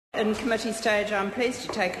In committee stage, I'm pleased to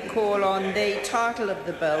take a call on the title of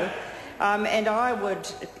the bill, and I would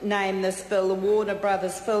name this bill the Warner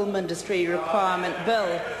Brothers Film Industry Requirement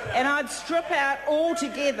Bill. And I'd strip out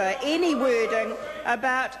altogether any wording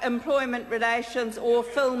about employment relations or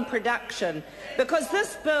film production, because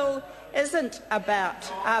this bill isn't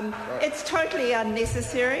about, it's totally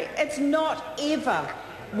unnecessary. It's not ever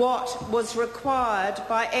what was required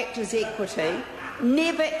by Actors' Equity.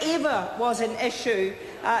 Never ever was an issue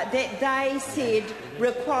that they said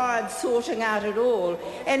required sorting out at all.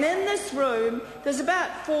 And in this room, there's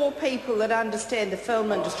about 4 people that understand the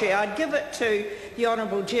film industry. I'd give it to the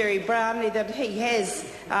Honourable Jerry Brownlee that he has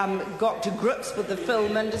got to grips with the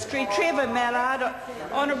film industry, Trevor Mallard,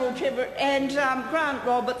 Honourable Trevor, and Grant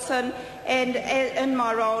Robertson. And in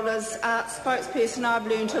my role as arts spokesperson, I've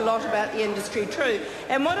learned a lot about the industry too.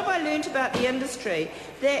 And what have I learned about the industry?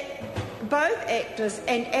 That both actors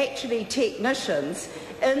and actually technicians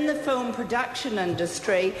in the film production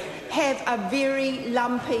industry have a very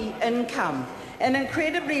lumpy income, an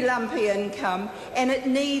incredibly lumpy income, and it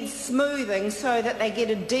needs smoothing so that they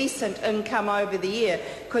get a decent income over the year,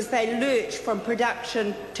 because they lurch from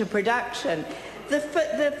production to production.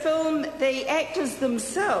 The actors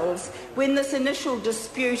themselves, when this initial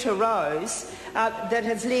dispute arose, that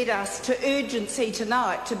has led us to urgency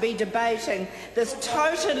tonight to be debating this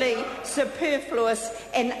totally superfluous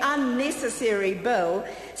and unnecessary bill,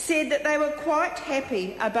 said that they were quite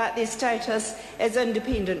happy about their status as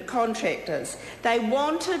independent contractors. They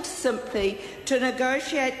wanted simply to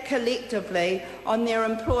negotiate collectively on their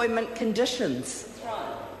employment conditions.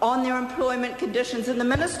 And the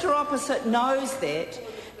Minister opposite knows that,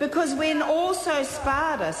 because when also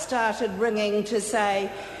Sparta started ringing to say,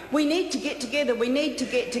 we need to get together, we need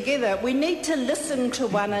to listen to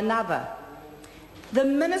one another, the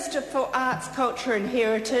Minister for Arts, Culture and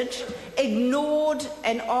Heritage ignored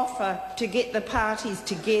an offer to get the parties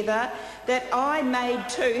together that I made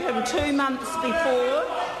to him 2 months before,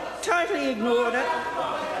 totally ignored it.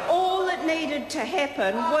 All that needed to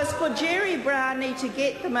happen was for Jerry Brownlee to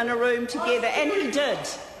get them in a room together, and he did.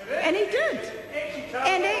 And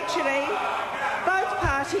actually, both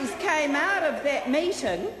parties came out of that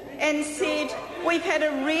meeting and said, we've had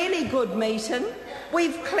a really good meeting,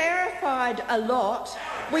 we've clarified a lot,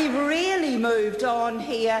 we've really moved on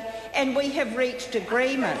here, and we have reached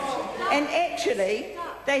agreement. And actually,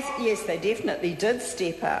 they definitely did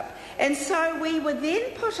step up. And so we were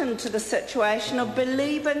then put into the situation of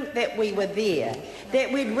believing that we were there, that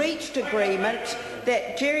we'd reached agreement,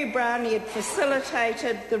 that Jerry Brownlee had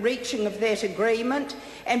facilitated the reaching of that agreement,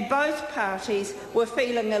 and both parties were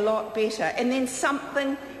feeling a lot better. And then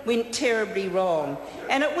something went terribly wrong.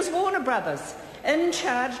 And it was Warner Brothers,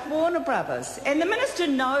 in-charge Warner Brothers. And the Minister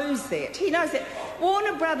knows that. He knows that.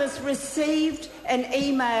 Warner Brothers received an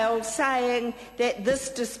email saying that this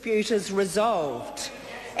dispute is resolved.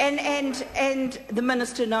 And the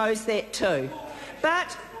Minister knows that too.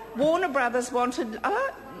 But Warner Brothers Warner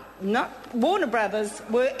Brothers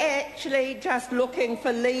were actually just looking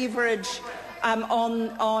for leverage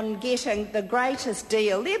on getting the greatest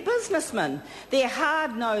deal. They're businessmen. They're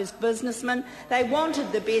hard-nosed businessmen. They wanted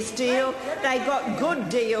the best deal. They got good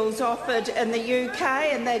deals offered in the UK,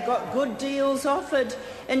 and they got good deals offered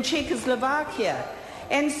in Czechoslovakia.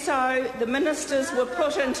 And so the ministers were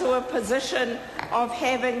put into a position of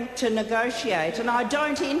having to negotiate, and I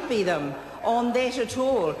don't envy them on that at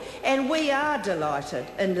all. And we are delighted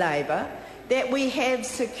in Labour that we have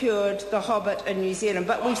secured the Hobbit in New Zealand,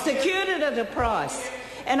 but we've secured it at a price.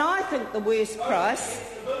 And I think the worst price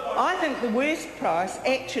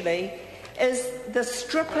actually is the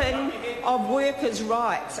stripping of workers'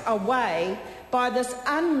 rights away by this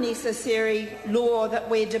unnecessary law that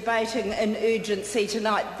we're debating in urgency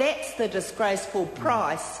tonight. That's the disgraceful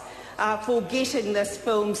price for getting this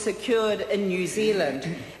film secured in New Zealand.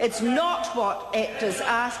 It's not what actors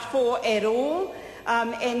asked for at all.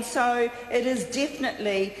 And so it is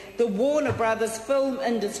definitely the Warner Brothers Film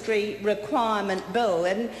Industry Requirement Bill.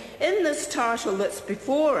 And in this title that's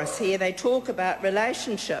before us here, they talk about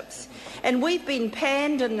relationships. And we've been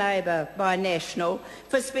panned in Labour by National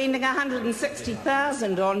for spending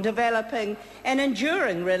 $160,000 on developing an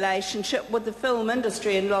enduring relationship with the film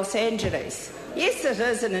industry in Los Angeles. Yes, it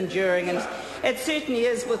is an enduring, and it certainly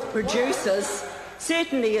is with producers.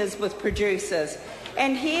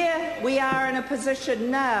 And here we are in a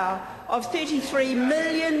position now of $33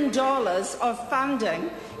 million of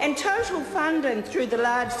funding, and total funding through the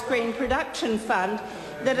Large Screen Production Fund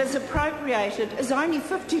that is appropriated is only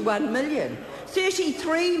 $51 million.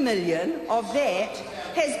 $33 million of that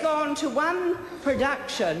has gone to one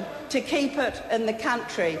production to keep it in the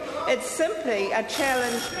country. It's simply a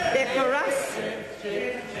challenge that for us...